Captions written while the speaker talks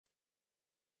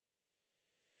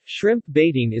Shrimp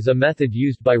baiting is a method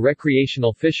used by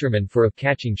recreational fishermen for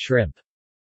catching shrimp.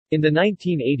 In the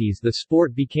 1980s the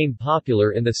sport became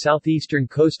popular in the southeastern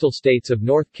coastal states of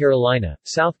North Carolina,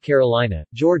 South Carolina,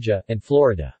 Georgia, and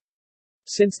Florida.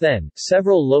 Since then,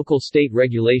 several local state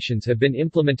regulations have been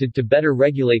implemented to better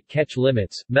regulate catch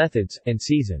limits, methods, and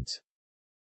seasons.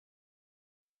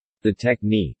 The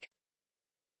technique.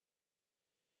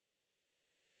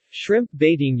 Shrimp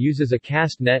baiting uses a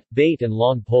cast net, bait and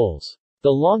long poles. The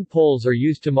long poles are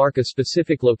used to mark a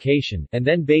specific location, and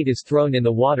then bait is thrown in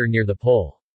the water near the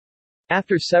pole.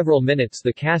 After several minutes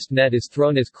the cast net is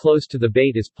thrown as close to the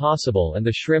bait as possible and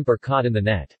the shrimp are caught in the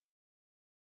net.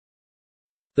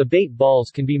 The bait balls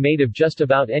can be made of just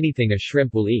about anything a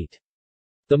shrimp will eat.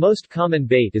 The most common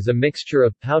bait is a mixture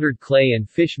of powdered clay and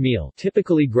fish meal,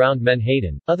 typically ground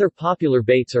menhaden. Other popular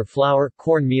baits are flour,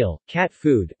 corn meal, cat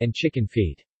food, and chicken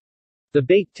feed. The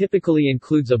bait typically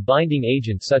includes a binding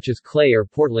agent such as clay or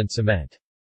Portland cement.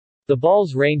 The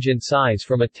balls range in size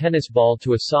from a tennis ball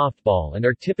to a softball and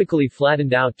are typically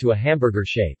flattened out to a hamburger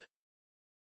shape.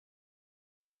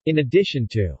 In addition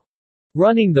to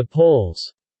running the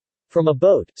poles from a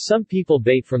boat, some people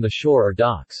bait from the shore or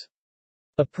docks.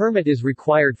 A permit is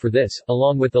required for this,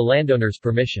 along with the landowner's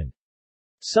permission.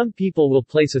 Some people will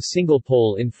place a single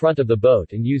pole in front of the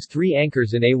boat and use 3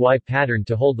 anchors in a Y pattern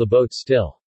to hold the boat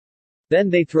still. Then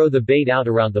they throw the bait out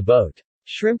around the boat.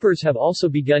 Shrimpers have also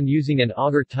begun using an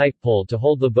auger-type pole to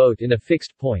hold the boat in a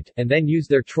fixed point, and then use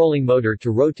their trolling motor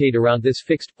to rotate around this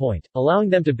fixed point, allowing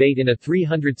them to bait in a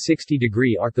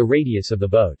 360-degree arc the radius of the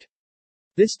boat.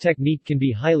 This technique can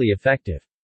be highly effective.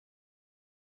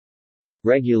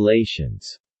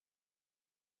 Regulations.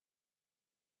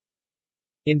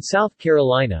 In South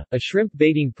Carolina, a shrimp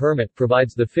baiting permit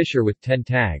provides the fisher with 10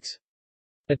 tags.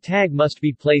 A tag must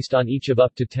be placed on each of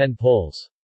up to 10 poles.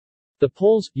 The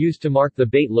poles, used to mark the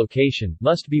bait location,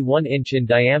 must be 1 inch in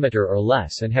diameter or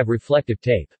less and have reflective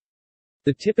tape.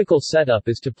 The typical setup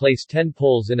is to place 10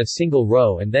 poles in a single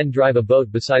row and then drive a boat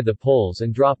beside the poles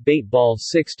and drop bait balls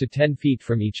 6 to 10 feet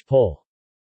from each pole.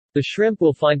 The shrimp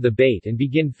will find the bait and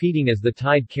begin feeding as the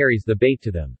tide carries the bait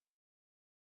to them.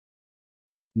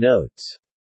 Notes.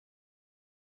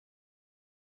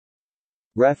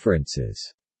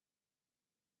 References.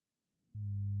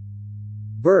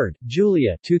 Bird,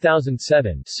 Julia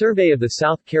 2007, Survey of the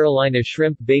South Carolina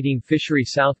Shrimp Baiting Fishery,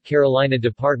 South Carolina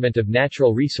Department of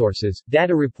Natural Resources,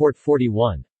 Data Report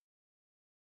 41.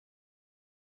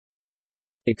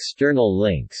 External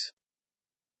links.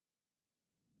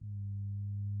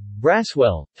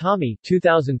 Braswell, Tommy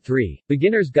 2003,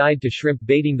 Beginner's Guide to Shrimp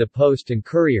Baiting. The Post and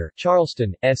Courier,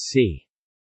 Charleston, SC.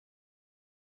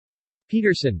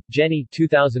 Peterson, Jenny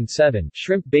 2007,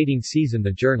 Shrimp Baiting Season.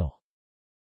 The Journal.